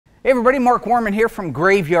Hey everybody, Mark Worman here from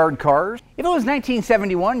Graveyard Carz. If it was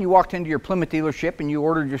 1971, you walked into your Plymouth dealership and you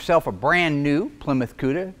ordered yourself a brand new Plymouth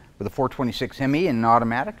Cuda with a 426 Hemi and an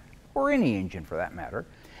automatic, or any engine for that matter,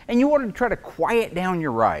 and you wanted to try to quiet down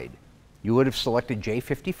your ride, you would have selected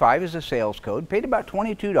J55 as a sales code, paid about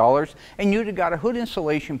 $22, and you'd have got a hood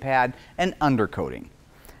insulation pad and undercoating.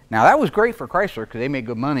 Now that was great for Chrysler because they made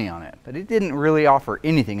good money on it, but it didn't really offer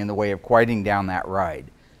anything in the way of quieting down that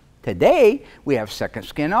ride. Today, we have second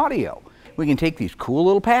skin audio. We can take these cool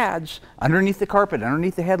little pads underneath the carpet,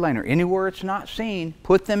 underneath the headliner, anywhere it's not seen,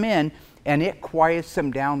 put them in, and it quiets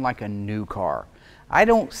them down like a new car. I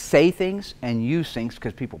don't say things and use things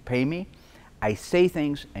because people pay me. I say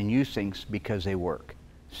things and use things because they work.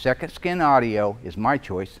 Second skin audio is my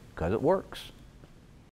choice because it works.